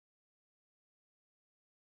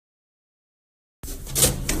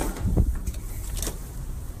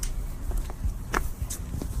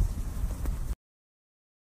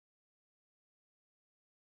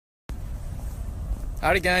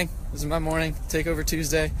Howdy gang, this is my morning, Takeover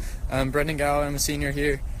Tuesday. I'm Brendan Galloway, I'm a senior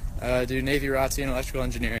here, do Navy ROTC and electrical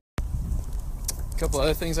engineering. A couple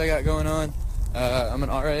other things I got going on, I'm an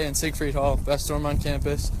RA in Siegfried Hall, best dorm on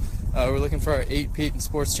campus. We're looking for our 8 Pete and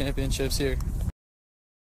sports championships here.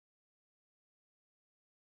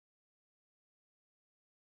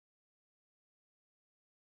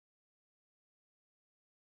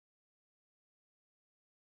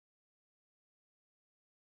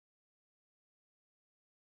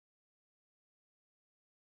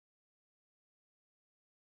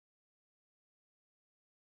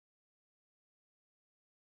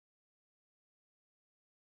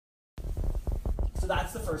 So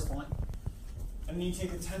that's the first one. And then you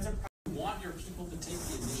take the tens of practice. You want your people to take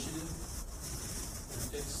the initiative and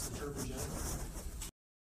fix the turbojet?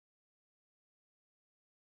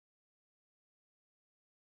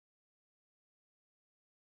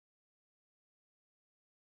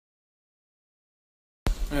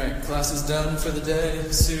 Alright, class is done for the day,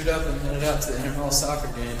 suited up and headed out to the intramural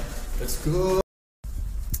soccer game. Let's go!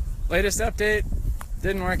 Latest update,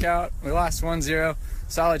 didn't work out, we lost 1-0,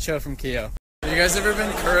 solid show from Keo. Have you guys ever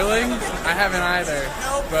been curling? I haven't either,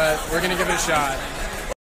 but we're gonna give it a shot.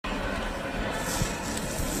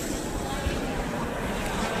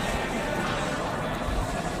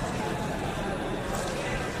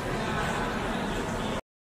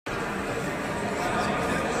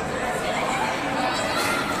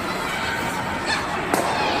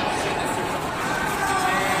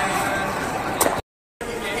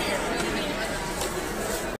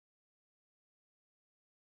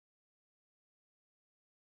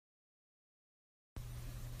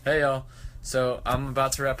 Hey y'all, so I'm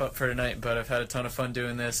about to wrap up for tonight, but I've had a ton of fun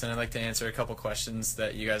doing this and I'd like to answer a couple questions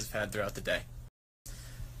that you guys have had throughout the day.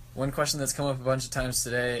 One question that's come up a bunch of times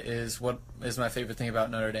today is, what is my favorite thing about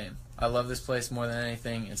Notre Dame? I love this place more than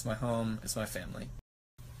anything. It's my home, it's my family.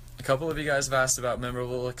 A couple of you guys have asked about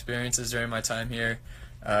memorable experiences during my time here.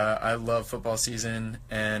 I love football season,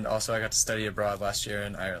 and also I got to study abroad last year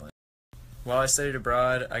in Ireland. While I studied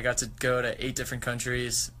abroad, I got to go to 8 different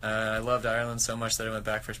countries. I loved Ireland so much that I went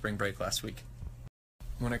back for spring break last week.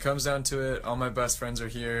 When it comes down to it, all my best friends are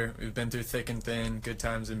here. We've been through thick and thin, good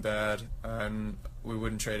times and bad, and we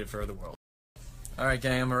wouldn't trade it for the world. Alright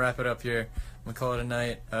gang, I'm going to wrap it up here. I'm going to call it a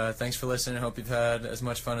night. Thanks for listening. I hope you've had as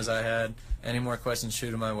much fun as I had. Any more questions, shoot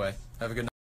them my way. Have a good night.